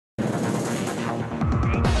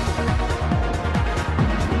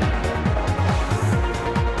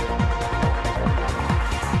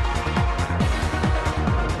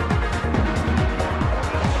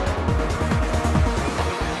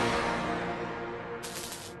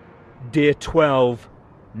Day 12,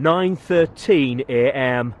 9:13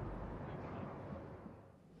 a.m.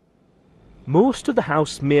 Most of the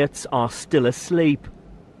housemates are still asleep.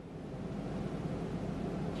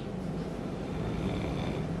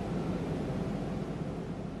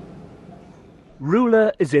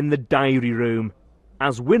 Ruler is in the diary room.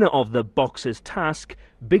 As winner of the boxer's task,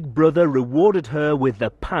 Big Brother rewarded her with the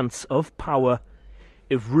pants of power.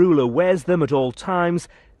 If Ruler wears them at all times,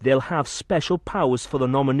 they'll have special powers for the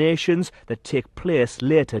nominations that take place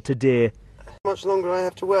later today. How much longer I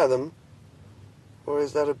have to wear them? Or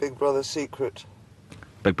is that a Big Brother secret?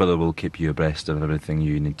 Big Brother will keep you abreast of everything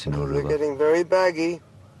you need to know, They're Ruler. getting very baggy.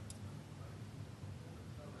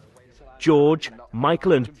 George,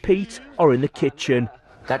 Michael and Pete are in the kitchen.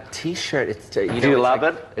 That T-shirt, it's Do you love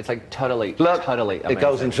it? It's like totally, Look, totally amazing. it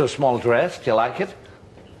goes into a small dress. Do you like it?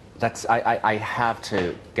 That's I have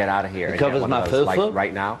to get out of here. It and covers get one my of those, fufu? like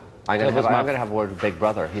right now. I'm gonna have a word with Big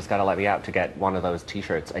Brother. He's got to let me out to get one of those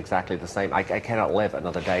T-shirts exactly the same. I cannot live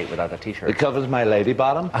another day without a T-shirt. It covers my lady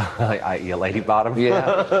bottom. Your lady bottom?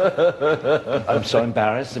 Yeah. I'm so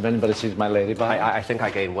embarrassed if anybody sees my lady bottom. I think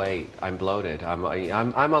I gained weight. I'm bloated. I'm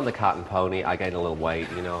on the cotton pony. I gained a little weight,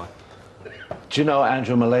 you know. Do you know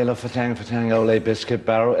Andrew Malala Fatang Ole Biscuit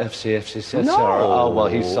Barrow FCFC? No. Oh, well,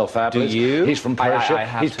 he's so fabulous. Do you? He's from Persia. I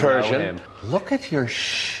have He's to know Persian. him. Look at your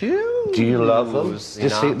shoes. Do you love them? You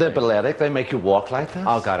see, they're balletic. They make you walk like this.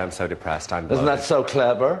 Oh, God, I'm so depressed. I'm Isn't that so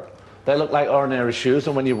clever? They look like ordinary shoes,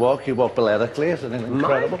 and when you walk balletically. Isn't it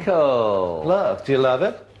incredible? Michael! Look, do you love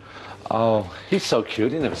it? Oh, he's so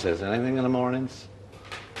cute. He never says anything in the mornings.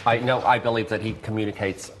 I believe that he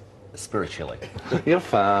communicates spiritually. You're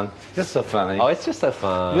fun. You're so funny. Oh, it's just so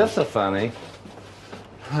fun. You're so funny.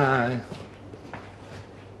 Hi.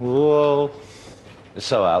 Whoa. It's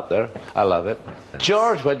so out there. I love it.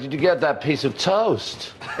 George, where did you get that piece of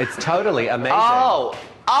toast? It's totally amazing. Oh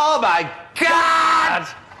my God!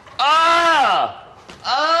 Ah!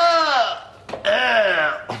 Ah!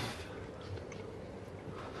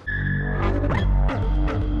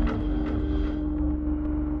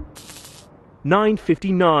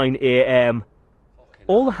 9:59 a.m.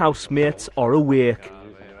 All the housemates are awake.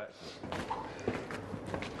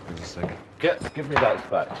 Give me that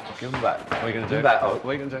back. Give them back. What are you going to do? Back. What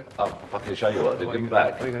are you going to do? I'll fucking show you what to do. Give them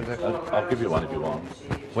back. What are you going to do? I'll give you one if you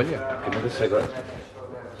want. Will you? Give me the cigarette.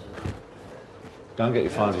 Go and get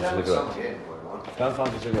your final cigarettes. Go and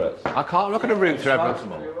find your cigarettes. I can't. I'm not going to root through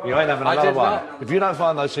everyone. You ain't having I another did one. not. If you don't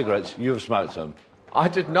find those cigarettes, you've smoked them. I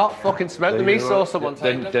did not fucking smoke them. He saw someone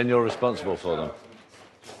take them. Then you're responsible for them.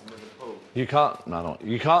 You can't. No.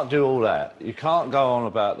 You can't do all that. You can't go on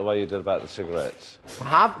about the way you did about the cigarettes.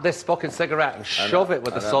 Have this fucking cigarette and shove it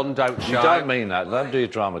where the sun don't shine. You don't mean that. Don't do your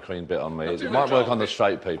drama queen bit on me. It might work on the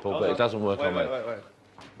straight people, but it doesn't work on me.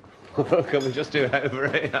 Wait. Can we just do it over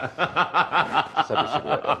here?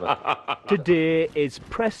 Today is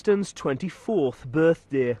Preston's 24th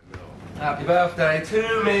birthday. Happy birthday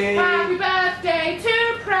to me! Happy birthday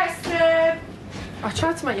to Preston! I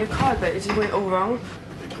tried to make you a card, but it just went all wrong.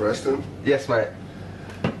 Preston? Yes, mate.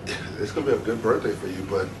 It's gonna be a good birthday for you,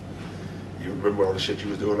 but you remember all the shit you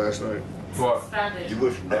was doing last night? What? You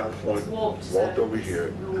went from that point, walked over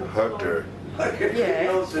here, hugged her,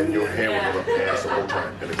 Yeah. and your hand was on her ass the whole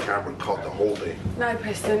time, and the camera caught the whole thing. No,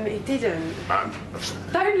 Preston, it didn't. I'm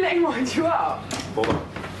Don't let him wind you up. hold on.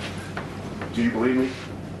 Do you believe me?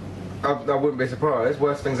 I wouldn't be surprised.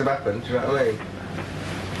 Worse things have happened, do you know what I mean?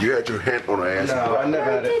 You had your hand on her ass. No, I never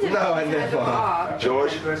had it. No, I never.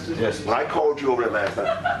 George, yes. When I called you over there last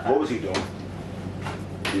night, what was he doing?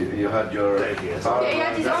 You had your Yeah, he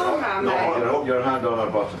had his arm round me. your hand on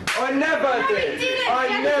her bottom. I never did. He didn't. I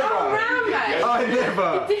He had his arm never. round me. I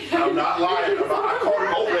never. I'm not lying. I called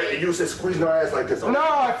him over there and you said squeezing her ass like this. No,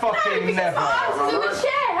 I fucking Because never. I was in the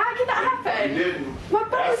chair. How could that happen? You didn't. My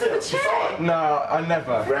brother's in the chair. No, I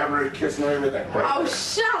never. Grabbing her, kissing her, everything. Oh,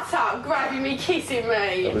 shut up, grabbing me, kissing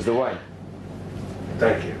me. That was the way.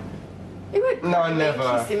 Thank you. He would No, I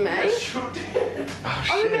never. kissing me.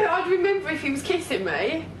 I'd remember if he was kissing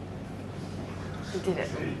me. He did it.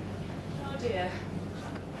 Oh dear.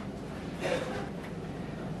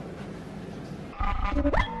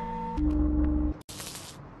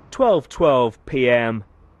 12:12 p.m.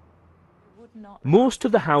 Most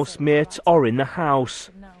of the housemates are in the house.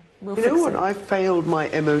 You know what I failed my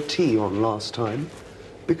MOT on last time?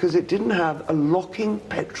 Because it didn't have a locking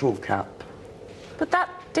petrol cap. But that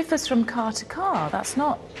differs from car to car. That's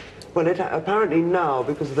not... Well, apparently now,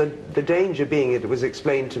 because of the danger being, it was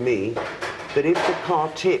explained to me, that if the car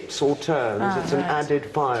tips or turns, it's an added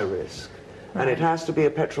fire risk. And it has to be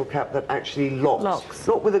a petrol cap that actually locks.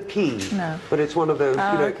 Not with a key, but it's one of those,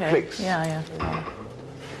 clicks. Yeah.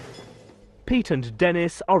 Pete and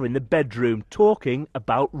Dennis are in the bedroom talking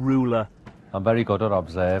about Ruler. I'm very good at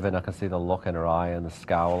observing. I can see the look in her eye and the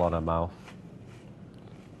scowl on her mouth.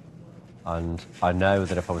 And I know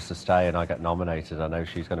that if I was to stay and I get nominated, I know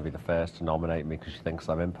she's going to be the first to nominate me because she thinks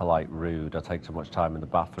I'm impolite, rude, I take too much time in the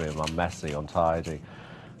bathroom, I'm messy, untidy.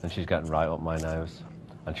 And she's getting right up my nose.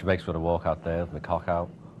 And she makes me want to walk out there with my cock out.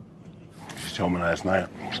 She told me last night,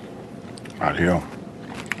 out here,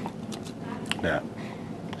 that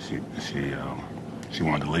she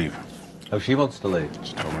wanted to leave. Oh, she wants to leave?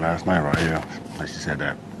 She told me last night right here that she said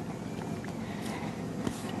that.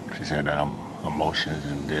 She said that emotions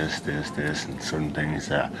and this, and certain things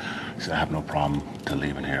that she said, I have no problem to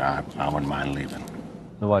leaving here. I wouldn't mind leaving.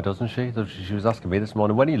 No, why doesn't she? She was asking me this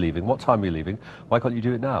morning, when are you leaving? What time are you leaving? Why can't you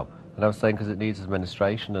do it now? And I was saying, because it needs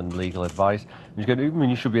administration and legal advice. And she's going, I mean,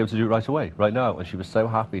 you should be able to do it right away, right now. And she was so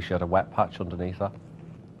happy she had a wet patch underneath her.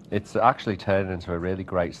 It's actually turned into a really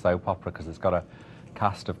great soap opera because it's got a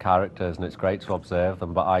cast of characters and it's great to observe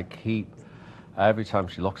them. But I keep, every time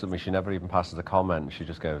she looks at me, she never even passes a comment. She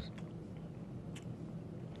just goes.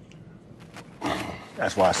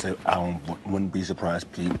 That's why I said I wouldn't be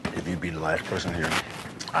surprised, Pete, if you'd be the last person here.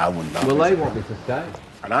 I would not. Well, they want me to stay.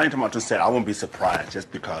 And I ain't talking about to say I wouldn't be surprised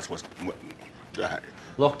just because what's.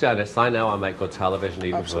 Look, Dennis, I know I make good television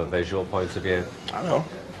even from a visual point of view. I know,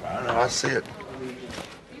 I see it.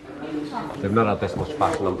 They've not had this much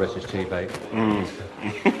fashion on British TV.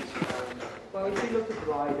 Well, if you look at the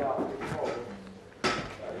ride up,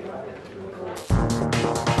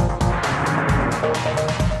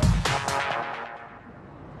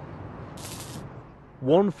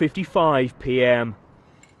 1:55 p.m.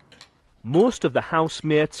 Most of the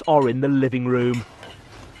housemates are in the living room.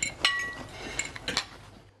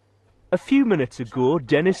 A few minutes ago,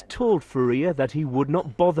 Dennis told Faria that he would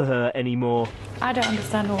not bother her anymore. I don't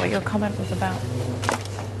understand what your comment was about.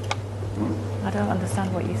 I don't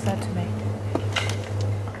understand what you said to me.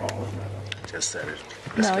 Just said it.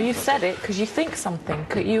 No, you said it because you think something.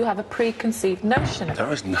 You have a preconceived notion.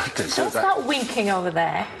 There is nothing. Don't start winking over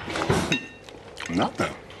there.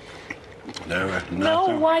 Nothing. There is nothing.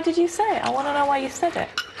 No, why did you say it? I want to know why you said it.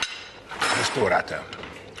 Let's throw it out there.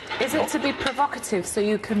 Is it to be provocative so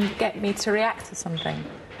you can get me to react to something?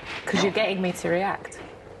 Because you're getting me to react.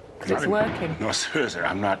 Because it's working. No, seriously,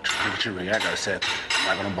 I'm not trying to react. I said, I'm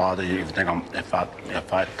not going to bother you if you think if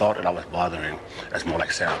I thought that I was bothering, that's more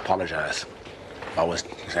like saying I apologize. If I was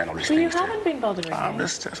saying all these So things. you haven't been bothering me.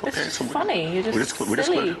 That's okay. It's just funny. You're just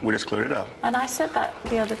silly. We just cleared it up. And I said that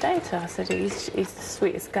the other day to her. I said, he's the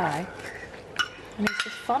sweetest guy. And he's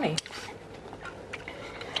just funny.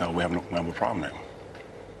 No, we have no problem there.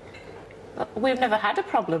 We've never had a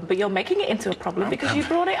problem, but you're making it into a problem because you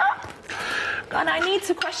brought it up. And I need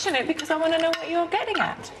to question it because I want to know what you're getting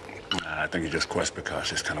at. I think you just question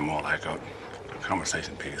because it's kind of more like a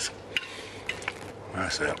conversation piece.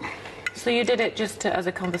 That's it. So you did it just as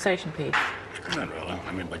a conversation piece? Not really.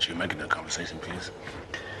 I mean, but you're making it a conversation piece.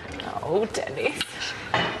 Oh, Dennis.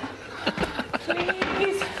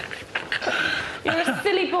 Please. You're a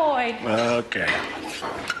silly boy. Okay.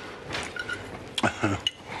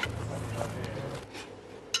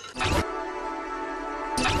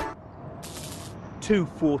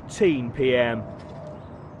 2:14 p.m.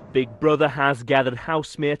 Big Brother has gathered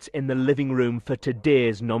housemates in the living room for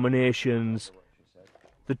today's nominations.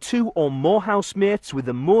 The 2 or more housemates with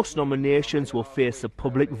the most nominations will face a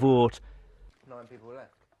public vote.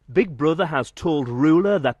 Big Brother has told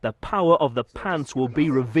Ruler that the power of the pants will be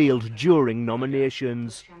revealed during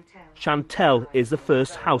nominations. Chantel is the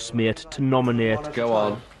first housemate to nominate. Go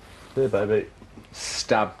on. Here, baby.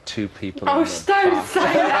 Stab 2 people. Oh, don't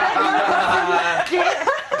say that!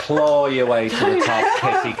 Claw your way to the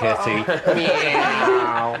top, kitty.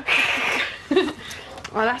 Meow.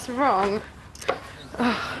 Oh, that's wrong.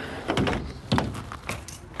 Oh.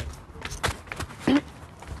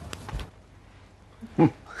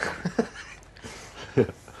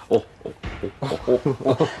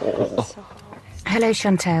 Hello,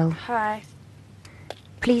 Chantel. Hi.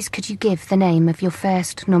 Please, could you give the name of your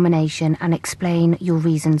first nomination and explain your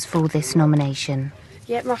reasons for this nomination?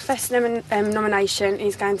 Yeah, my first nomination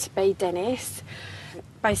is going to be Dennis.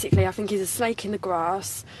 Basically, I think he's a snake in the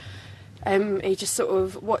grass. He just sort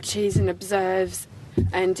of watches and observes,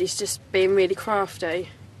 and he's just being really crafty.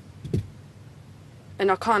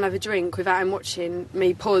 And I can't have a drink without him watching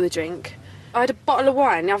me pour the drink. I had a bottle of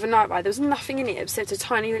wine the other night, right? There was nothing in it except a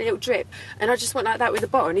tiny little drip. And I just went like that with the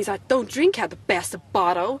bottle, and he's like, don't drink out the best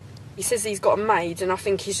bottle. He says he's got a maid, and I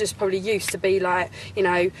think he's just probably used to be like, you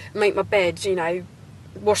know, make my bed, you know,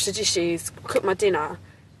 wash the dishes, cook my dinner.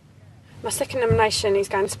 My second nomination is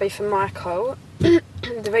going to be for Michael.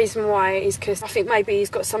 The reason why is because I think maybe he's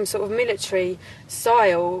got some sort of military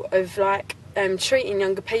style of, like, treating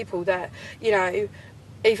younger people that, you know,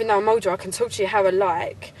 even though I'm older, I can talk to you how I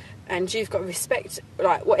like, and you've got to respect,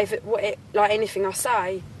 like, like anything I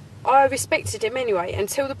say. I respected him anyway,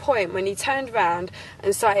 until the point when he turned around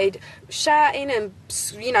and started shouting and,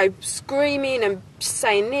 you know, screaming and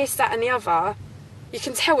saying this, that and the other. You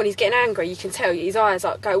can tell when he's getting angry, you can tell his eyes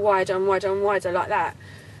like go wider and wider and wider like that.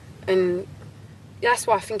 And that's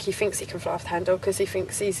why I think he thinks he can fly off the handle, because he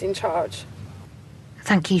thinks he's in charge.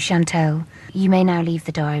 Thank you, Chantel. You may now leave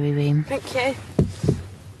the diary room. Thank you.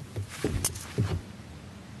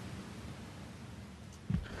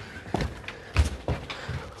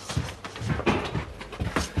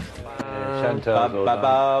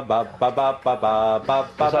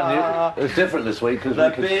 It's different this week because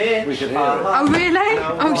we can hear it. Oh, really?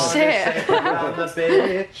 Oh, shit. I'm the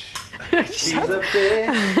bitch. She's a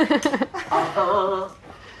bitch.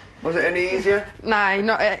 Was it any easier? No,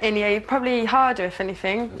 not any. Probably harder, if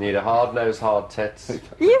anything. Need a hard nose, hard tits.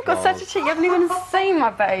 You've got such a cheek. You haven't even seen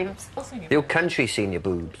my babes. Your country seen your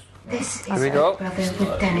boobs. This is Here we go. Brother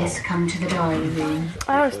with Dennis come to the diary room.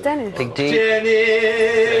 Oh, it's Dennis. Big D.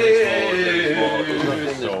 Dennis!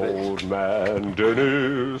 Old man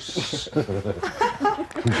Dennis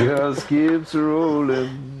just keeps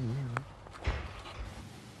rolling.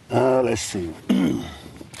 Let's see.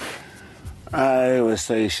 I would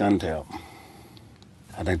say Chantel.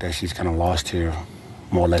 I think that she's kind of lost here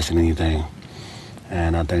more or less than anything.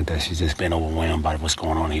 And I think that she's just been overwhelmed by what's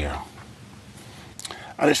going on here.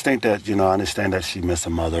 I just think that, you know, I understand that she missed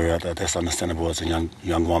her mother. That's understandable as a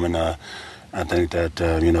young woman. I think that,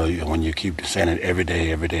 you know, when you keep saying it every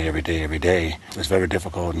day, it's very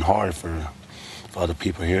difficult and hard for other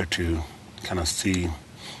people here to kind of see,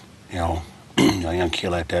 you know, a young kid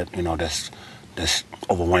like that, you know, that's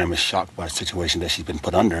overwhelmed and shocked by the situation that she's been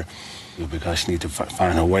put under, because she needs to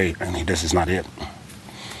find her way, and this is not it.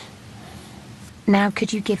 Now,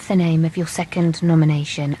 could you give the name of your second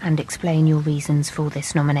nomination and explain your reasons for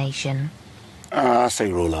this nomination? I say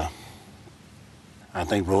Rula. I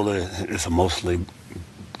think Rula is emotionally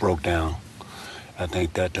broke down. I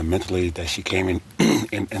think that mentally that she came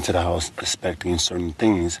into the house expecting certain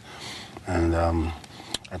things, and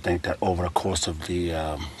I think that over the course of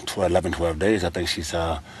the 12 days, I think she's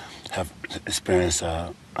have experienced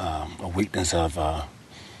a weakness of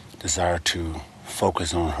desire to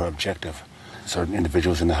focus on her objective. Certain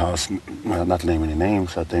individuals in the house, not to name any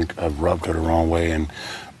names, I think have rubbed her the wrong way, and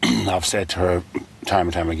I've said to her time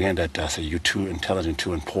and time again that I say you're too intelligent,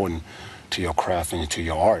 too important to your craft and to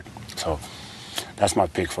your art. So that's my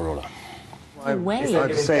pick for Rula. I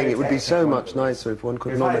was saying it would be so much nicer if one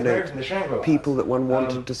could nominate people that one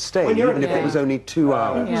wanted to stay, even if it was only 2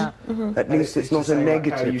 hours. Yeah. At least it's not a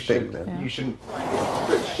negative thing then. You shouldn't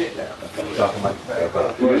Put shit down.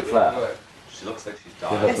 She looks like she's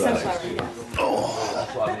dying.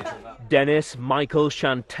 Dennis, Michael,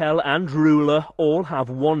 Chantel and Rula all have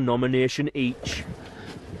one nomination each.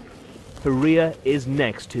 Faria is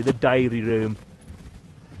next to the diary room.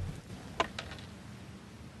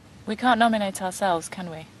 We can't nominate ourselves,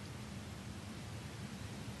 can we?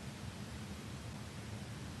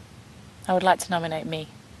 I would like to nominate me,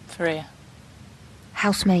 Faria.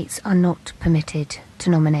 Housemates are not permitted to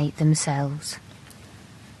nominate themselves.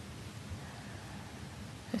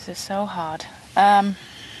 This is so hard. I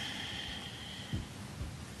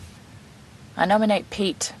nominate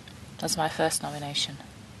Pete as my first nomination.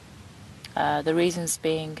 The reasons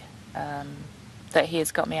being that he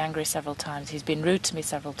has got me angry several times. He's been rude to me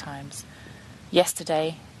several times.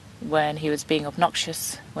 Yesterday, when he was being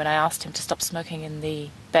obnoxious, when I asked him to stop smoking in the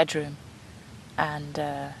bedroom, and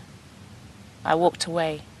I walked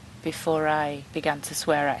away before I began to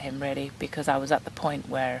swear at him, really, because I was at the point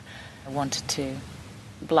where I wanted to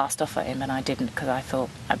blast off at him, and I didn't, because I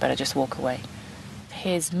thought I'd better just walk away.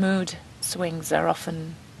 His mood swings are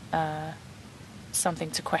often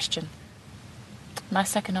something to question. My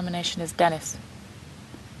second nomination is Dennis.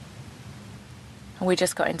 And we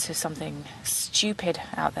just got into something stupid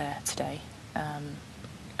out there today, and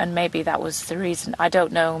maybe that was the reason. I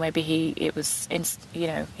don't know. Maybe he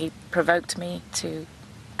provoked me to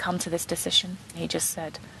come to this decision. He just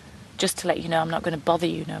said, "Just to let you know, I'm not going to bother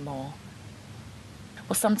you no more."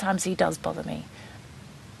 Well, sometimes he does bother me.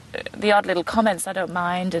 The odd little comments I don't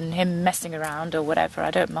mind, and him messing around or whatever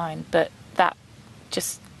I don't mind, but that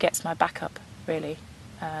just gets my back up, really,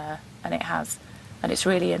 and it has, and it's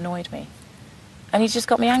really annoyed me. And he's just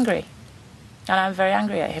got me angry. And I'm very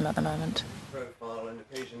angry at him at the moment. Profile, and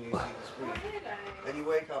occasionally you see the screen. Then you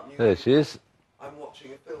wake up and you There she is. I'm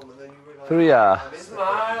watching a film, and then you realise Faria.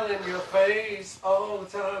 Smile in your face all the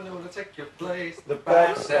time. They want to take your place. The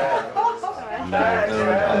back side.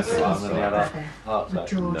 Would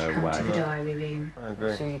George come to the diary room? I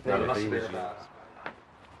agree.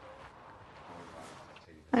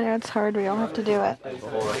 I know it's hard, we all have to do it.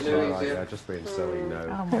 Yeah, just being silly,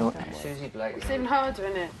 no. It's even harder,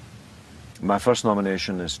 isn't it? My first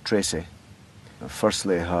nomination is Tracy.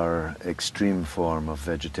 Firstly, her extreme form of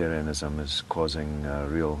vegetarianism is causing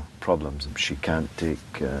real problems. She can't take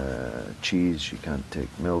cheese, she can't take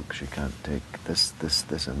milk, she can't take this,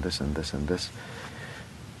 and this, and this, and this.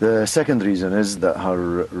 The second reason is that her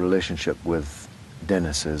relationship with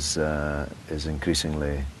Dennis is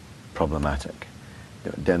increasingly problematic. You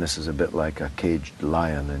know, Dennis is a bit like a caged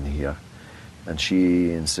lion in here, and she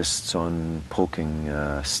insists on poking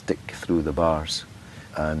a stick through the bars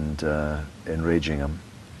and enraging him.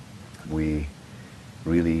 We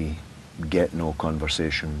really get no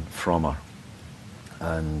conversation from her,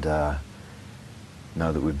 and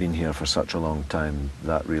now that we've been here for such a long time,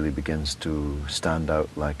 that really begins to stand out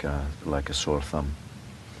like a sore thumb.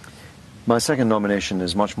 My second nomination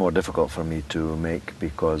is much more difficult for me to make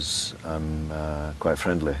because I'm quite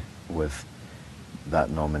friendly with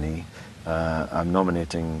that nominee. I'm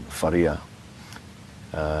nominating Faria.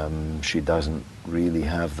 She doesn't really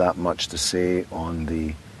have that much to say on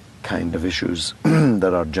the kind of issues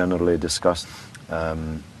that are generally discussed.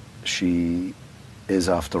 She is,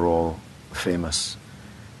 after all, famous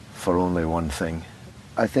for only one thing.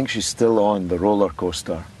 I think she's still on the roller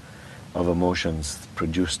coaster of emotions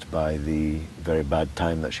produced by the very bad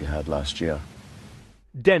time that she had last year.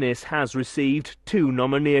 Dennis has received 2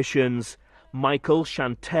 nominations. Michael,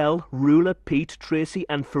 Chantel, Ruler, Pete, Tracy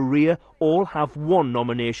and Faria all have 1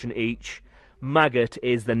 nomination each. Maggot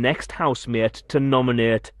is the next housemate to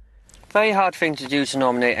nominate. Very hard thing to do to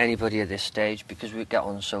nominate anybody at this stage because we get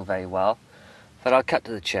on so very well. But I'll cut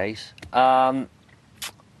to the chase. My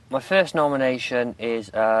first nomination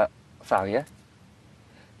is Faria,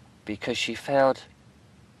 because she failed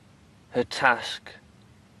her task.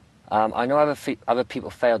 I know other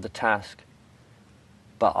people failed the task,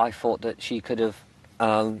 but I thought that she could have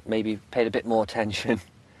maybe paid a bit more attention.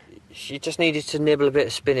 She just needed to nibble a bit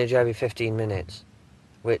of spinach every 15 minutes,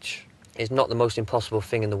 which is not the most impossible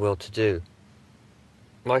thing in the world to do.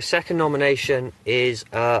 My second nomination is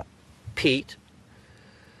Pete.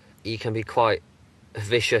 He can be quite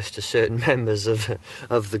vicious to certain members of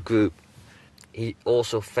the group. He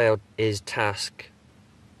also failed his task.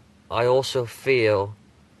 I also feel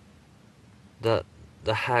that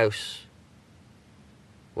the house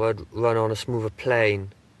would run on a smoother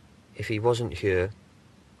plane if he wasn't here.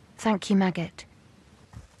 Thank you, Maggot.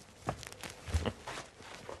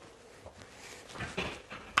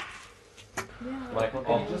 Michael,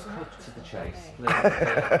 I'll just cut to the chase.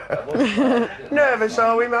 Nervous,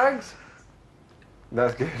 are we, Mags?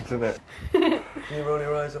 That's good, isn't it? Can you roll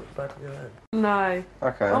your eyes up the back of your head? No.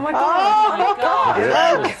 Okay. Oh my god! Oh my god!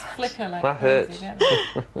 Yeah. Flicker like That hurts.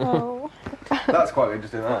 Oh. That's quite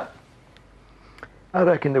interesting, that. I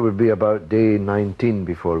reckon it would be about day 19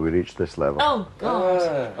 before we reach this level. Oh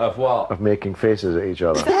god! Of what? Of making faces at each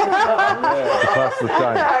other. To pass the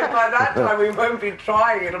time. By that time we won't be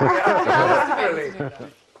trying, it'll be absolutely.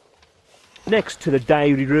 Next to the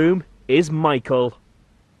diary room is Michael.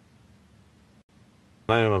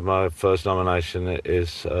 The name of my first nomination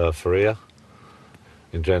is Faria.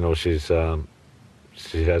 In general, she has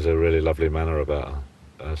a really lovely manner about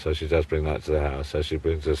her, so she does bring that to the house. So she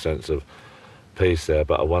brings a sense of peace there.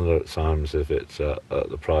 But I wonder at times if it's at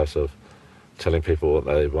the price of telling people what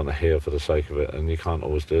they want to hear for the sake of it, and you can't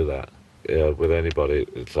always do that. Yeah, with anybody,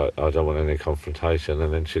 it's like I don't want any confrontation,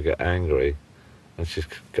 and then she'll get angry, and she's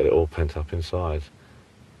got it all pent up inside.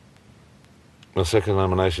 My second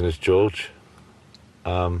nomination is George.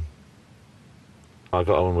 I got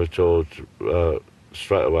on with George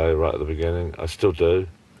straight away, right at the beginning. I still do.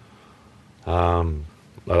 I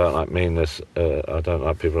don't like meanness. I don't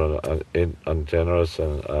like people ungenerous,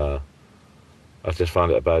 and I just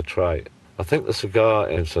find it a bad trait. I think the cigar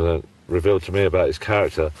incident revealed to me about his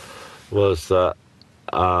character was that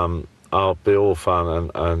I'll be all fun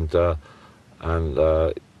and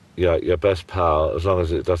your best pal as long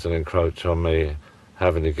as it doesn't encroach on me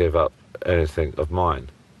having to give up anything of mine.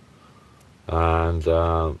 And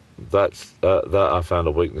that I found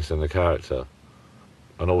a weakness in the character.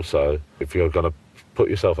 And also, if you're going to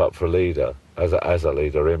put yourself up for a leader, as a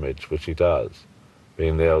leader image, which he does,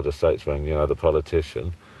 being the elder statesman, the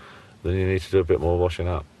politician, then you need to do a bit more washing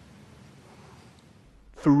up.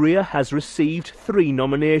 Faria has received 3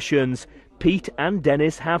 nominations. Pete and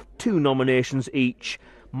Dennis have 2 nominations each.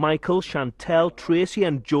 Michael, Chantel, Tracy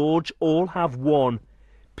and George all have 1.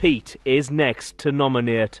 Pete is next to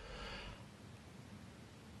nominate.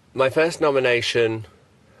 My first nomination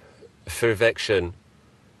for eviction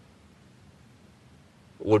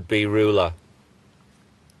would be Rula.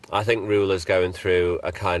 I think Rula's going through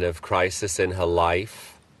a kind of crisis in her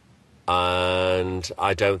life, and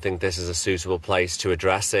I don't think this is a suitable place to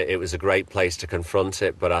address it. It was a great place to confront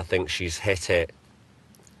it, but I think she's hit it,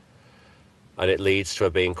 and it leads to her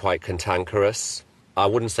being quite cantankerous. I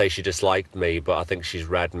wouldn't say she disliked me, but I think she's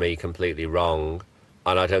read me completely wrong,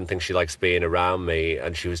 and I don't think she likes being around me,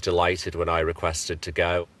 and she was delighted when I requested to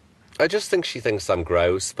go. I just think she thinks I'm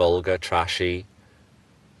gross, vulgar, trashy.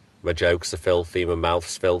 My jokes are filthy, my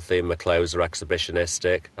mouth's filthy, my clothes are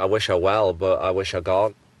exhibitionistic. I wish her well, but I wish her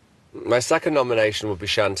gone. My second nomination would be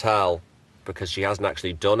Chantel, because she hasn't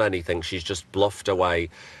actually done anything. She's just bluffed her way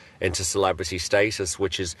into celebrity status,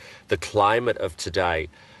 which is the climate of today.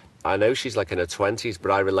 I know she's like in her 20s,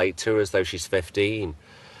 but I relate to her as though she's 15.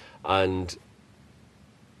 And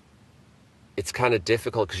it's kind of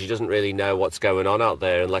difficult because she doesn't really know what's going on out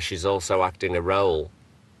there unless she's also acting a role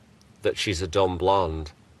that she's a dumb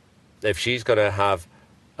blonde. If she's going to have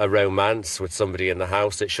a romance with somebody in the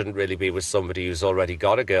house, it shouldn't really be with somebody who's already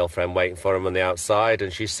got a girlfriend waiting for him on the outside.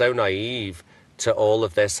 And she's so naive to all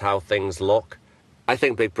of this, how things look. I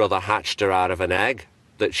think Big Brother hatched her out of an egg,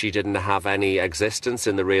 that she didn't have any existence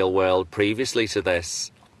in the real world previously to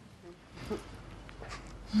this.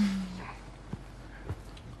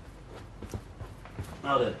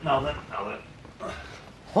 Now then.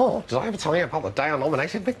 Oh, did I ever tell you about the day I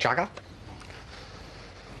nominated Mick Jagger?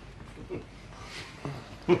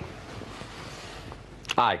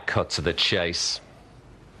 I cut to the chase.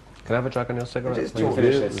 Can I have a drag on your cigarettes? Just When you talk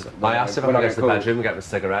finish to you. this? When I asked if I I could get go to the called. bedroom and get the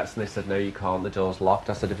cigarettes, and they said, no, you can't, the door's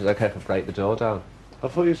locked. I said, if it's okay if I break the door down. I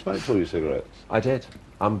thought you smoked all your cigarettes. I did.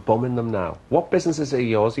 I'm bumming them now. What businesses are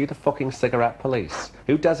yours? Are you the fucking cigarette police?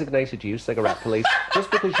 Who designated you cigarette police? Just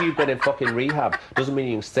because you've been in fucking rehab doesn't mean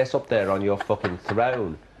you can sit up there on your fucking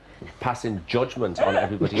throne passing judgment on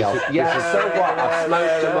everybody else. Yeah, so what? I've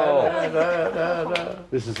smoked them all.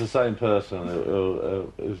 This is the same person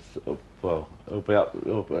he'll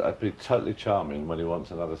be totally charming when he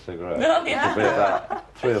wants another cigarette. Oh, yeah. It'll be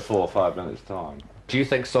about 3 or 4 or 5 minutes' time. Do you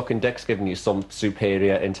think sucking dick's giving you some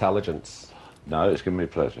superior intelligence? No, it's given me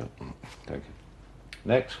pleasure. Thank you.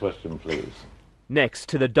 Next question, please. Next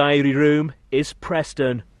to the diary room is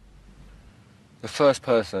Preston. The first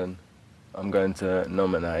person I'm going to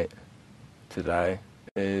nominate today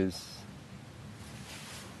is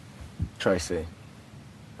Tracy.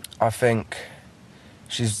 I think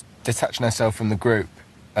she's detaching herself from the group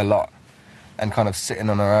a lot and kind of sitting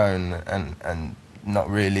on her own and not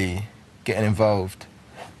really getting involved.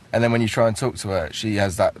 And then when you try and talk to her, she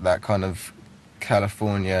has that kind of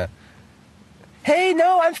California, hey,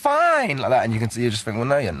 no, I'm fine, like that. And you just think, well,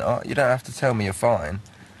 no, you're not. You don't have to tell me you're fine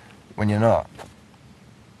when you're not.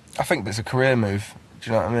 I think it's a career move,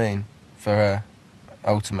 do you know what I mean, for her,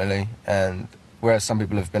 ultimately. And whereas some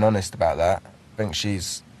people have been honest about that, I think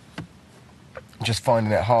she's just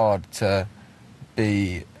finding it hard to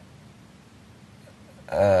be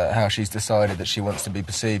how she's decided that she wants to be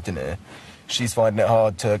perceived in here. She's finding it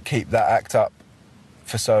hard to keep that act up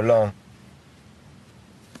for so long.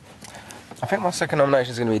 I think my second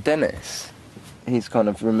nomination is going to be Dennis. He's kind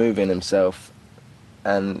of removing himself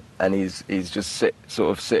and he's just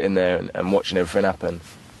sort of sitting there and watching everything happen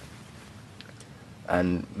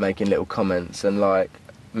and making little comments. And like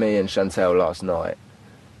me and Chantel last night,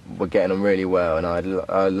 we're getting on really well, and I had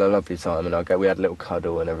a lovely time, and we had a little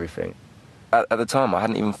cuddle and everything. At the time, I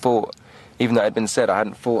hadn't even thought, even though it had been said, I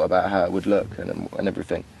hadn't thought about how it would look and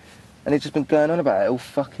everything. And he'd just been going on about it all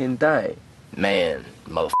fucking day. Man,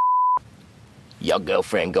 motherfucker, your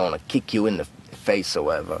girlfriend gonna kick you in the face or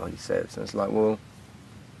whatever, he says. And it's like, well,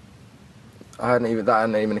 that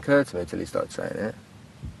hadn't even occurred to me until he started saying it.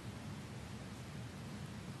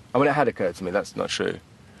 I mean, it had occurred to me, that's not true.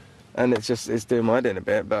 And it's doing my head in a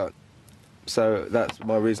bit, but so that's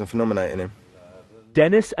my reason for nominating him.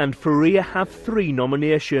 Dennis and Faria have 3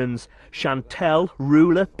 nominations. Chantel,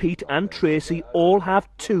 Rula, Pete and Tracy all have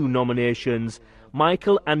 2 nominations.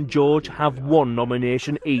 Michael and George have 1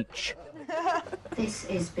 nomination each. This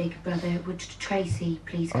is Big Brother. Would Tracy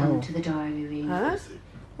please come to the diary room? Huh?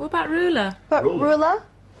 What about Rula? But Rula?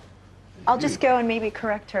 I'll just go and maybe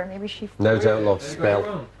correct her. Maybe she... No, don't love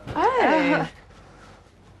spell. Oh.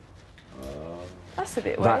 That's a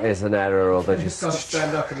bit weird. That is an error, or they You just... can't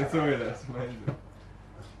stand up in the toilet, that's amazing.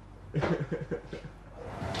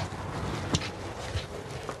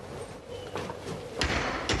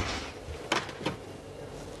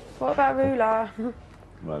 What about Rula?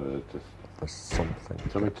 Well, it's just There's something.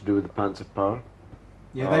 something to do with the pants of power.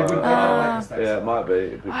 Yeah, they wouldn't make mistakes. Yeah, it might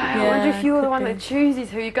be. I wonder if you're the one that chooses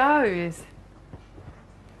who goes.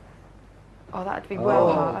 Oh, that'd be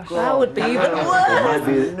well harsh. That would be even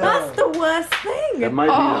worse. That's the worst thing. It might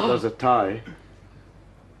be that there's a tie.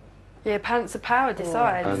 Yeah, pants of power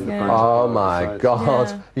decides. Oh my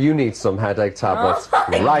God! You need some headache tablets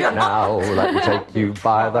right now. Let me take you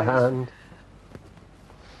by the hand.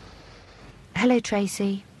 Hello,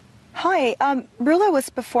 Tracy. Hi, Rula was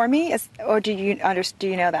before me, or do you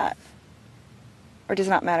know that? Or does it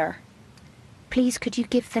not matter? Please, could you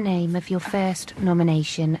give the name of your first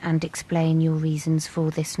nomination and explain your reasons for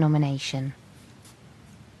this nomination?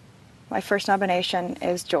 My first nomination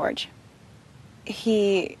is George.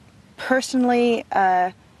 He personally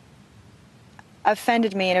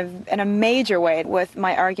offended me in a major way with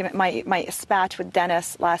my argument, my spat with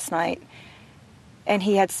Dennis last night. And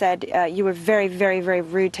he had said, you were very, very, very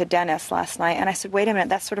rude to Dennis last night. And I said, wait a minute,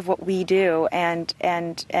 that's sort of what we do. And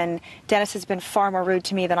Dennis has been far more rude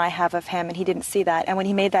to me than I have of him, and he didn't see that. And when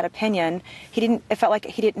he made that opinion, it felt like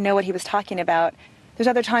he didn't know what he was talking about. There's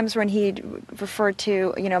other times when he referred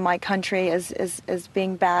to, my country as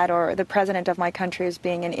being bad, or the president of my country as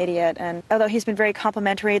being an idiot. And although he's been very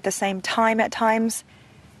complimentary at the same time at times,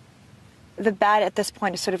 the bad at this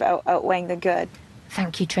point is sort of outweighing the good.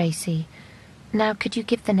 Thank you, Tracy. Now, could you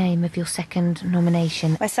give the name of your second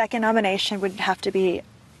nomination? My second nomination would have to be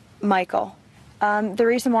Michael. The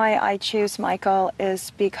reason why I choose Michael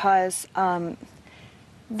is because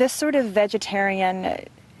this sort of vegetarian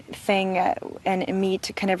thing and meat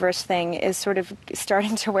carnivorous thing is sort of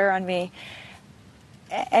starting to wear on me.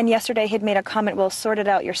 And yesterday he'd made a comment, well, sort it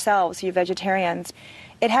out yourselves, you vegetarians.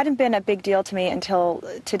 It hadn't been a big deal to me until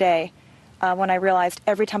today. When I realized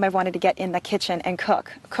every time I wanted to get in the kitchen and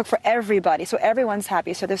cook for everybody, so everyone's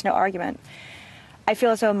happy, so there's no argument. I feel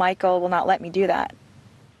as though Michael will not let me do that.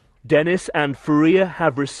 Dennis and Faria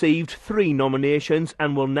have received 3 nominations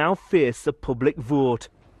and will now face the public vote.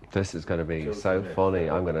 This is going to be so funny.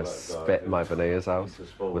 I'm going to spit my veneers out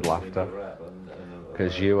with laughter.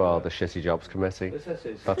 Because you are the Shitty Jobs Committee.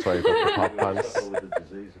 That's why you've got the hot pants.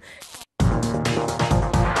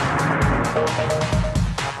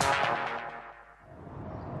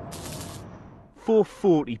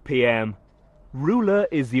 4:40 p.m. Rula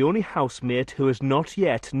is the only housemate who is not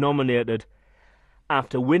yet nominated.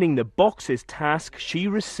 After winning the boxes task, she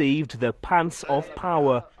received the pants of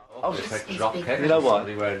power. You know what?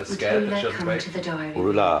 Wearing a skirt that shouldn't be.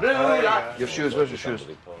 Rula. Your shoes, where's your shoes?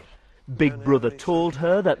 Big Brother told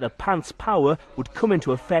her that the pants power would come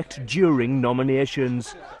into effect during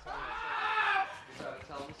nominations.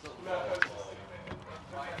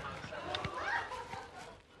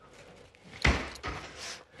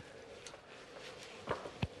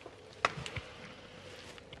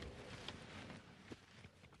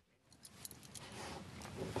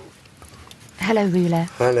 Hello, Rula.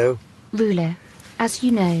 Hello. Rula, as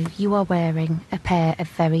you know, you are wearing a pair of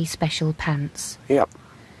very special pants. Yep.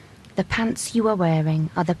 The pants you are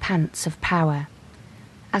wearing are the pants of power.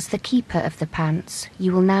 As the keeper of the pants,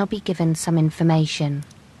 you will now be given some information.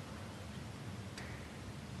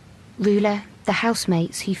 Rula, the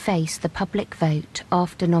housemates who face the public vote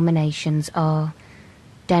after nominations are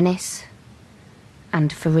Dennis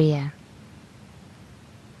and Faria.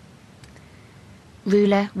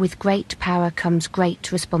 Rula, with great power comes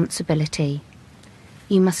great responsibility.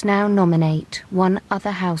 You must now nominate one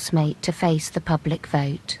other housemate to face the public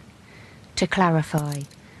vote. To clarify,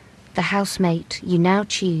 the housemate you now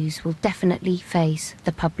choose will definitely face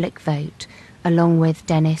the public vote, along with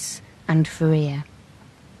Dennis and Faria.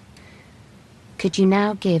 Could you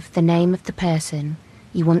now give the name of the person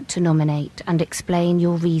you want to nominate and explain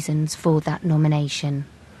your reasons for that nomination?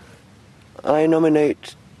 I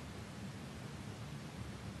nominate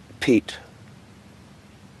Pete.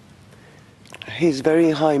 He's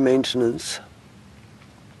very high maintenance,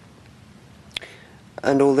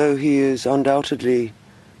 and although he is undoubtedly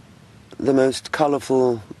the most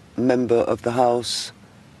colourful member of the House,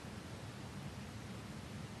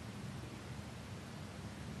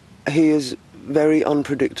 he is very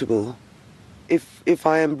unpredictable. If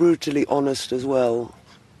I am brutally honest as well,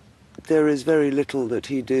 there is very little that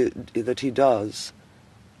he does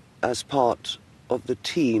as part of the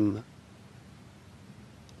team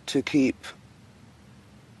to keep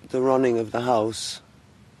the running of the House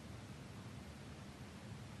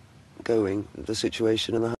going. The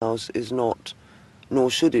situation in the House is not,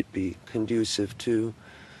 nor should it be, conducive to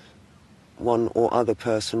one or other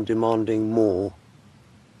person demanding more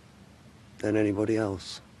than anybody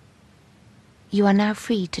else. You are now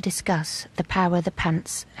free to discuss the power the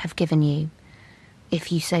pants have given you.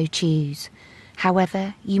 if you so choose.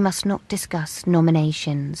 However, you must not discuss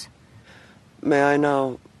nominations. May I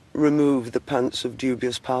now remove the pants of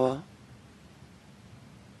dubious power?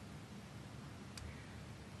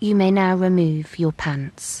 You may now remove your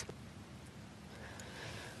pants.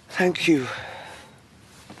 Thank you.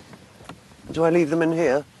 Do I leave them in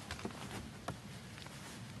here?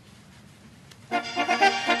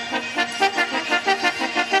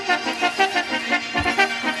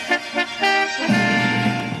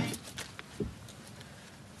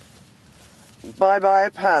 Bye-bye,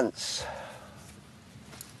 pants.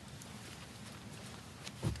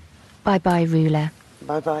 Bye-bye, ruler.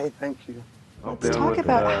 Bye-bye, thank you. Let's talk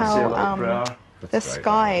about how the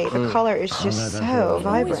sky, the colour is just so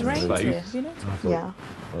vibrant. Yeah.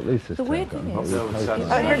 At least this The weird time thing got is- hot water.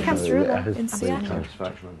 Oh, here comes Ruler In Seattle.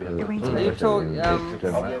 You talk,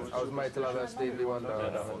 I was made to love her Stevie Wonder.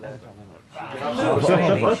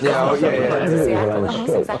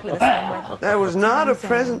 That was not a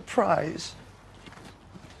present prize.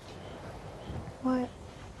 What?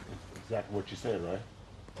 Exactly what you said, right?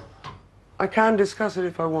 I can discuss it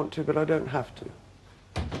if I want to, but I don't have to.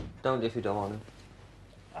 Don't if you don't want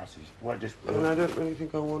to. I see. What just? And I don't really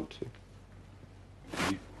think I want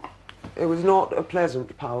to. It was not a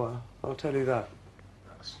pleasant power, I'll tell you that.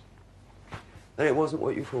 And it wasn't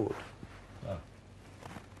what you thought.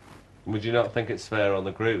 Would you not think it's fair on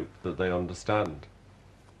the group that they understand?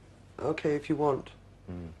 Okay, if you want.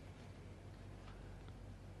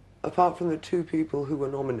 Apart from the two people who were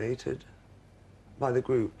nominated by the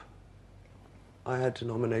group, I had to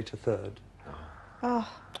nominate a third. Oh.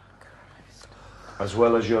 As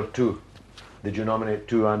well as your two. Did you nominate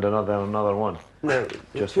two and another one? No,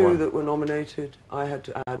 the Just two one. that were nominated, I had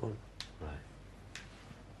to add one. Right.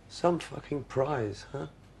 Some fucking prize, huh?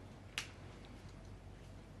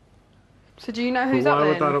 So do you know who's up Why then?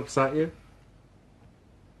 would that upset you?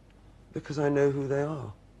 Because I know who they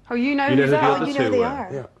are. Oh, you know You know who's who the up? other You two know who they were? are.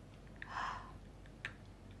 Yeah.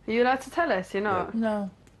 Are you allowed to tell us? You're not? No.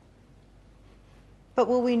 But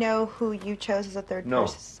will we know who you chose as a third No.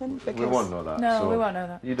 person? We won't know that. No, so we won't know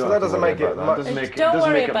that. You don't So that have to doesn't worry make it about that. much- Doesn't make it, Don't doesn't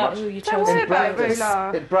worry make it about much. who you Don't chose. worry In about it, practice,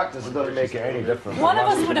 Rula. in practice, it doesn't make it any different. One of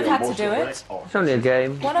us would have had to do it. It's only a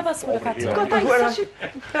game. One of us would have had to do God, it. but when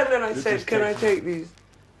and then I said, can I take these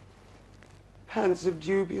pants of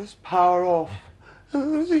dubious power off?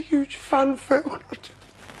 And there was a huge fanfare.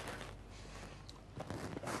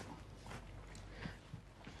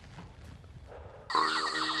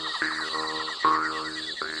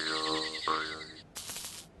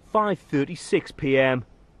 5:36 p.m.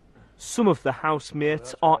 Some of the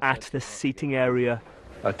housemates are at the seating area.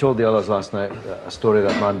 I told the others last night a story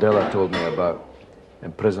that Mandela told me about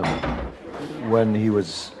in prison when he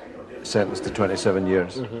was sentenced to 27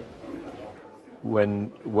 years.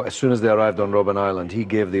 As soon as they arrived on Robben Island, he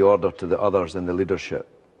gave the order to the others in the leadership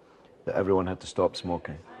that everyone had to stop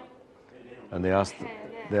smoking. And they asked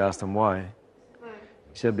him why.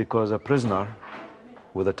 He said, because a prisoner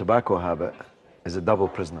with a tobacco habit is a double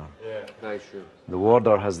prisoner. Yeah, very true. The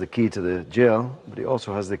warder has the key to the jail, but he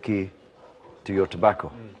also has the key to your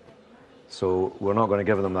tobacco. So we're not going to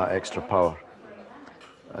give them that extra power.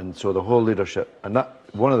 And so the whole leadership, and that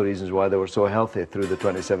one of the reasons why they were so healthy through the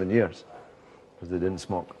 27 years, because they didn't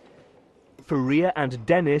smoke. Faria and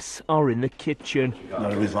Dennis are in the kitchen. No,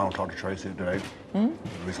 the reason I don't talk to Tracy today, the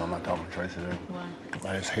reason I'm not talking to Tracy today,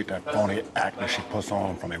 I just hate that phony act that she puts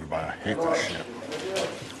on from everybody. I hate that shit.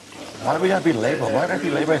 Why do we gotta be labeled? Why do we gotta be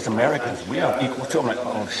labeled as Americans? We are equal to them. Like,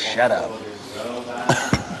 oh, shut up.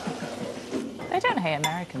 They don't hate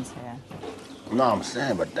Americans here. No, I'm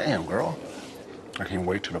saying, but damn, girl. I can't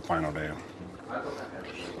wait till the final day.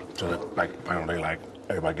 Till the final day, like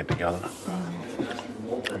everybody get together.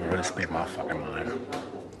 And really speak my fucking mind.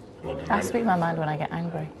 I speak my mind when I get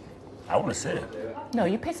angry. I want to say it. No,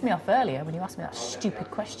 you pissed me off earlier when you asked me that stupid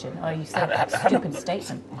question, or you said that stupid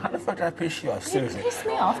statement. How the fuck did I piss you off? Seriously. You pissed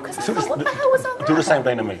me off because I thought, what the hell was that? Do the same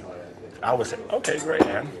thing to me. I would say, okay, great,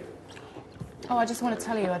 man. Oh, I just want to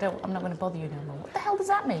tell you, I'm not going to bother you no more. What the hell does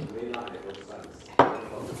that mean?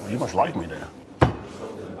 Well, you must like me then.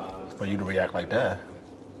 For you to react like that.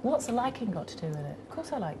 What's the liking got to do with it? Of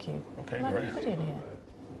course I like you. Okay, I like great. everybody in here.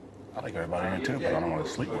 I like everybody in here too, but I don't want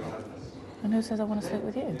to sleep with them. And who says I want to sleep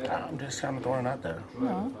with you? I'm just kind of throwing it out there.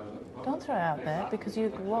 No, don't throw it out there because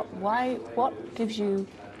what gives you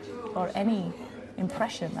or any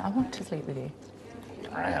impression that I want to sleep with you?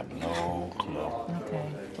 I have no clue. Okay,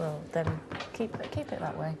 well then keep it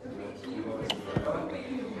that way.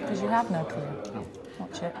 Because you have no clue.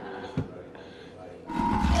 Watch it.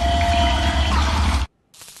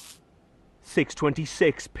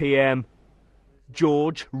 6:26 p.m.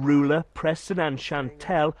 George, Rula, Preston and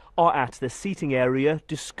Chantel are at the seating area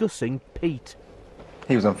discussing Pete.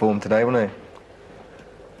 He was on form today, wasn't he?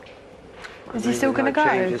 Is he still going to go?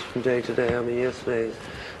 Changes from day to day. I mean, yesterday,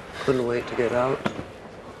 couldn't wait to get out.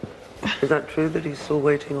 Is that true that he's still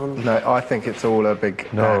waiting on... No, I think it's all a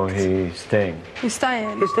big No, act. he's staying. He's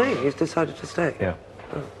staying? He's staying. He's decided to stay. Yeah.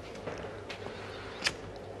 Oh.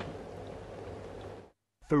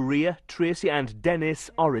 Faria, Tracy and Dennis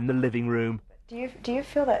are in the living room. Do you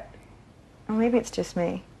feel that... Or maybe it's just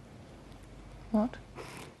me. What?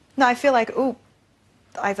 No, I feel like, ooh,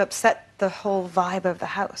 I've upset the whole vibe of the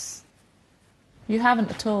house. You haven't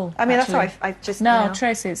at all. I mean, actually. that's how I just... No, you know.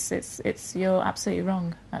 Tracy, it's you're absolutely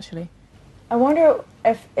wrong, actually. I wonder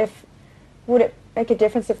if would it make a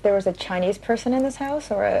difference if there was a Chinese person in this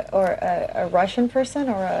house or a Russian person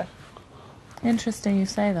or a... Interesting you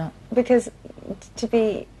say that. Because to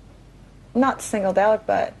be not singled out,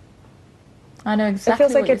 but I know exactly it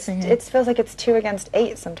feels like what you're it's thinking. it feels like it's 2 against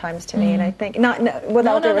 8 sometimes to me, and I think not with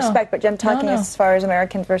all due respect, but I'm talking No. as far as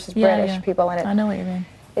Americans versus British people, and I know what you mean.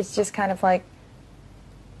 It's just kind of like,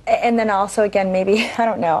 and then also again maybe I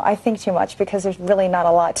don't know. I think too much because there's really not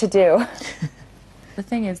a lot to do. The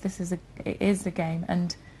thing is, it is a game,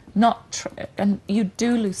 and and you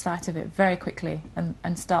do lose sight of it very quickly,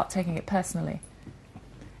 and start taking it personally.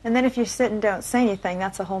 And then if you sit and don't say anything,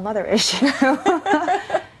 that's a whole nother issue.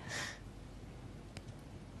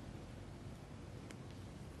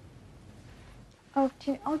 I'll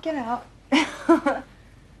get out.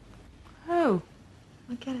 Who?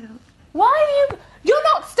 I'll get out. Why are you... You're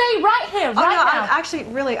not staying right here, right Oh, no, now. actually,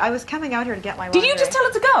 really, I was coming out here to get my Did laundry. you just tell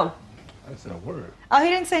her to go? I said a word. Oh, he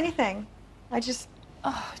didn't say anything. I just... Oh,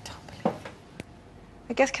 I don't believe it.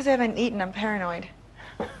 I guess because I haven't eaten, I'm paranoid.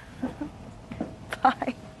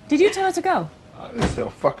 Bye. Did you tell her to go? I said a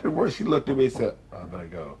fucking word. She looked at me and said, I better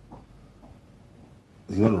go.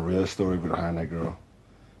 You know the real story behind that girl?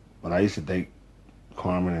 When I used to date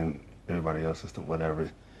Carmen and everybody else and stuff,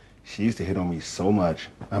 whatever, she used to hit on me so much.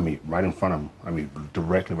 I mean, right in front of me. I mean,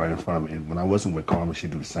 directly right in front of me. And when I wasn't with Carmen,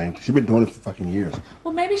 she'd do the same. She'd been doing it for fucking years.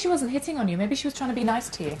 Well, maybe she wasn't hitting on you. Maybe she was trying to be nice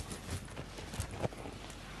to you.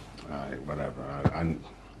 All right, whatever.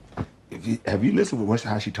 Have you listened to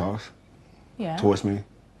how she talks? Yeah. Towards me?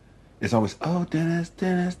 It's always, oh, Dennis,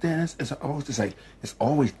 Dennis, Dennis. It's always just like, it's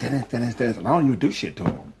always Dennis, Dennis, Dennis. And I don't even do shit to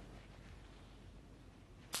him.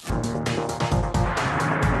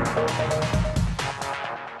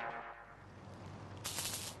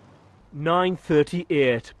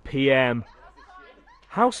 "9:38 p.m.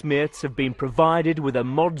 Housemates have been provided with a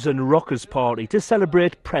Mods and Rockers party to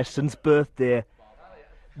celebrate Preston's birthday.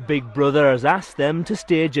 Big Brother has asked them to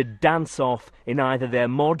stage a dance-off in either their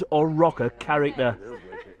mod or rocker character.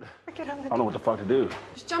 I don't know what the fuck to do.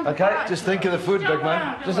 Okay, just think of the food, big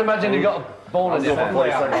man. Just imagine you got a ball in your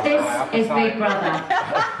mouth. This is Big Brother.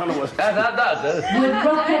 Would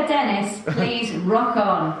Rocker Dennis please rock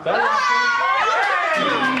on?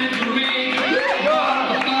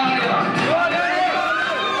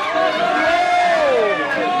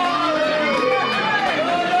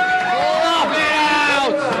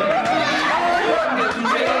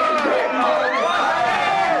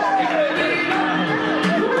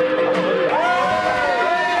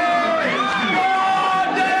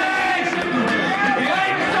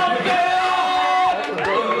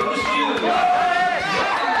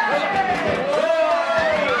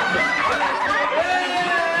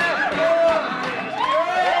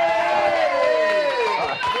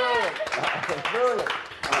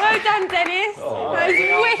 Well done, Dennis. Oh, that was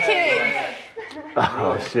wicked.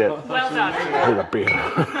 Oh, shit. Well done. I need a beer.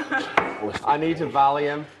 I need a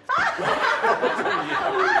Valium.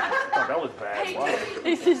 That was bad. Wow.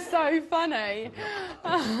 This is so funny.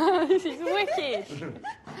 This is wicked.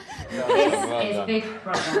 This is Big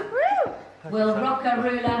Brother. Will Rocker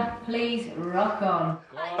Ruler please rock on?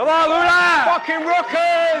 Come on, Lula! Fucking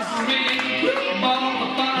rockers!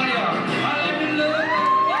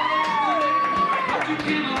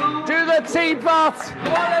 Do the teapot!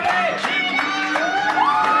 Come on,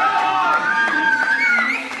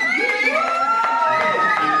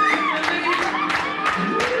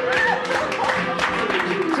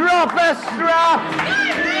 Drop a strap!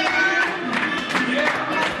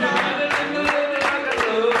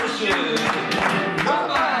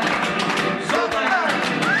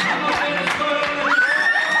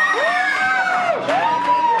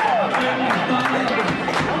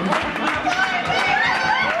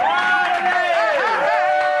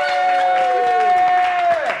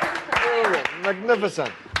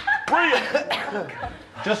 Magnificent. Brilliant!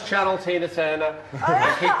 Just channel Tina Turner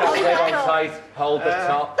and keep that lid on tight, hold the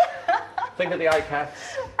top. Think of the eye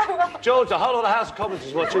cats. George, the whole lot of House of Commons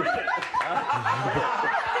is watching.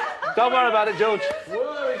 Don't worry about it, George.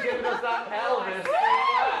 Whoa, he's giving us that Elvis.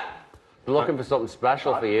 I'm looking for something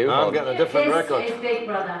special for you. I'm getting a different record. This is Big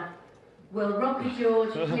Brother. Will Rocky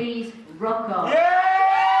George please rock on?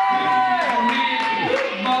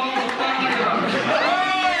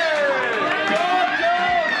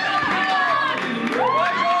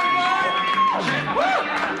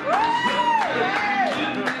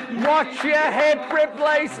 Watch your hip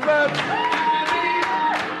replacement.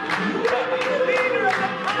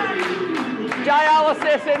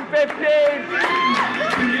 Dialysis in 15.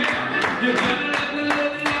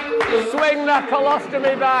 Swing the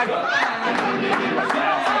colostomy bag.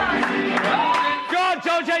 Go on,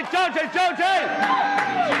 Georgie, Georgie, Georgie!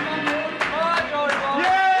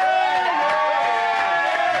 Yeah!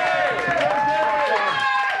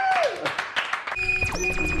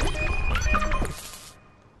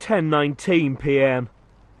 10:19 p.m.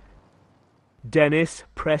 Dennis,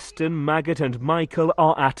 Preston, Maggot and Michael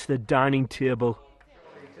are at the dining table.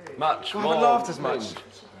 I haven't laughed as much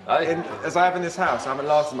as I have in this house. I haven't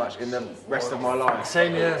laughed as much in the rest of my life.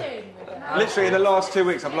 Same here. Literally, in the last 2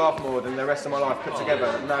 weeks, I've laughed more than the rest of my life put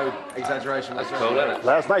together. No exaggeration. That's cool, isn't it?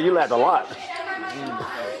 Last night you laughed a lot.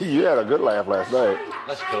 You had a good laugh last night.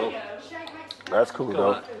 That's cool. That's cool,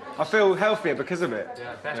 though. I feel healthier because of it.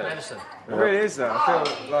 Yeah, best medicine. It really is, though. I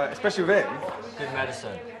feel like, especially with him. Good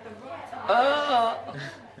medicine.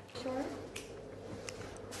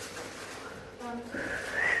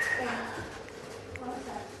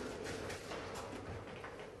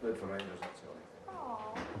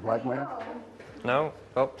 Black man? No.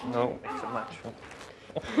 Oh, no. It's a match.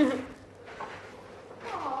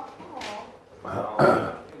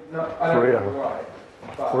 Korea.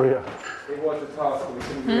 Korea. It was a task that we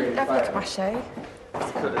couldn't really Don't fail. go to my show.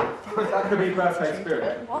 That could be birthday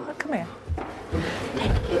spirit. What? Come here.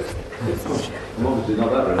 I'm obviously not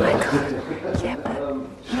that relaxed. Yeah, but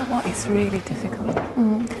you know what? It's really difficult.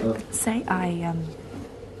 Say I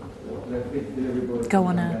go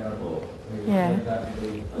on a.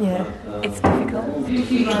 Yeah. It's difficult.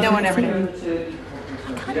 No one ever knew.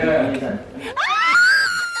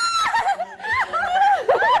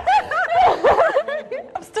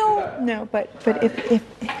 I'm still no, but if you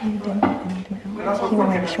didn't, he will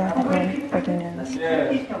make sure that no one freaking knows.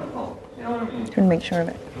 He would make sure of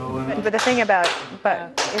it. But the thing about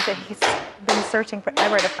is that he's been searching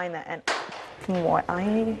forever to find that, and from what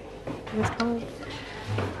I was told.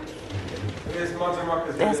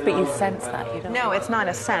 Yes, but you sense that, you don't. No, it's not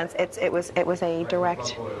a sense. It was a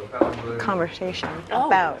direct conversation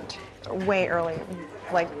about way early,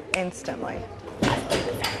 like instantly.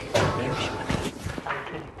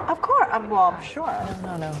 Of course, well, I'm sure.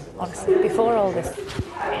 No. Honestly, before all this,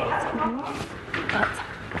 that's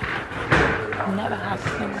never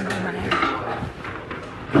happened in my age.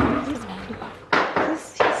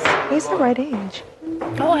 He's the right age.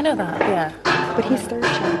 Oh, I know that. Yeah. But he's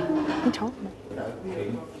 13. He told me.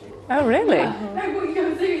 Oh, really?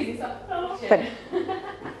 But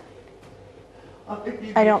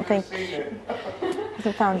I don't think he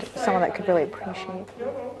hasn't found someone that could really appreciate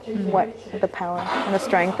what the power and the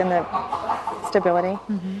strength and the stability.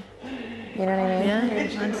 You know what I mean? Yeah,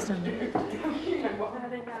 I understand.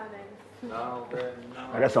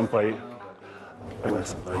 I got some for you. I got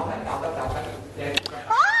some for you.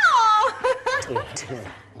 Oh! I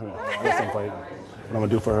got some for you. What I'm gonna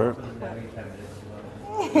do for her?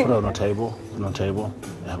 Put it on the table. And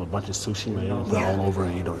have a bunch of sushi made and put it all over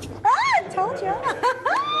and eat it. Ah, I told you.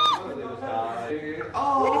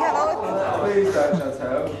 Please don't,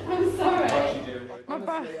 Chantal. I'm sorry. My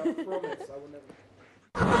bad.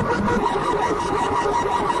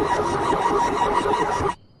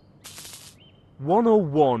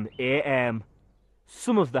 1:01 a.m.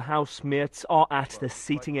 Some of the housemates are at the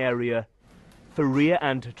seating area. Faria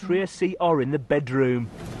and Tracy are in the bedroom.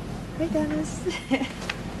 Hey, Dennis.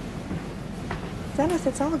 Dennis,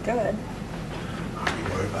 it's all good. Don't you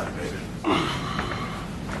worry about it, baby.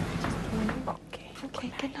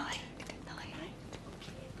 Okay, good night.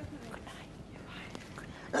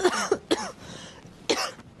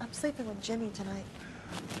 I'm sleeping with Jimmy tonight.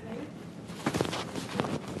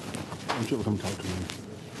 Why don't you ever come talk to me?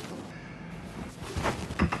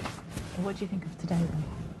 What do you think of today, then?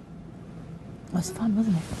 It was fun,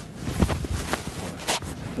 wasn't it?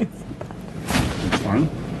 It's fun?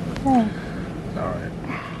 Yeah. It's all right.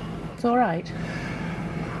 It's all right.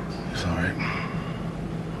 It's all right.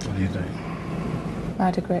 What do you think? I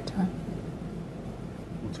had a great time.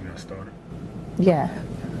 Once we got started? Yeah.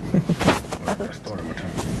 I started what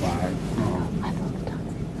time? 5? No.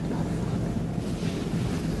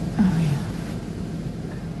 Oh, yeah.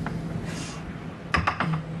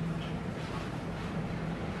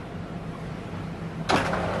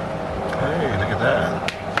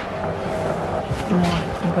 No,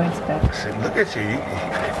 I'm going to bed. See, look at you.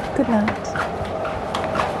 Good night.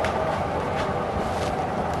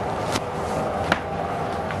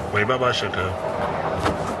 Wait, bye-bye, Chantal.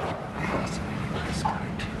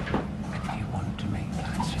 If you want to make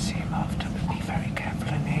plans to see him after, but be very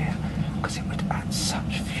careful in here, because it would add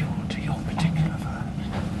such fuel to your particular fire.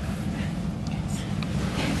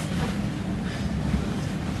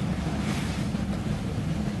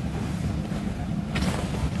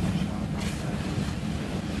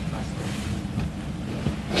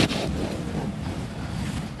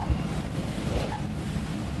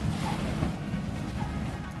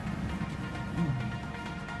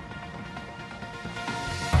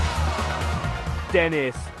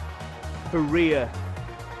 Dennis, Faria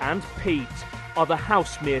and Pete are the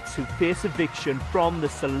housemates who face eviction from the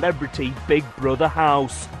celebrity Big Brother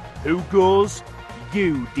house. Who goes?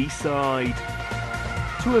 You decide.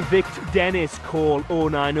 To evict Dennis, call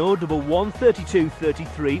 090 11 32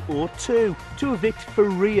 33 or 2. To evict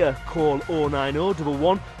Faria, call 090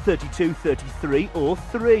 11 32 33 or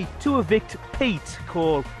 3. To evict Pete,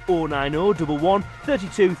 call 090 11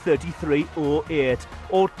 32 33 or 8.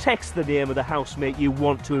 Or text the name of the housemate you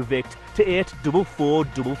want to evict to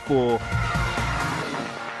 84444.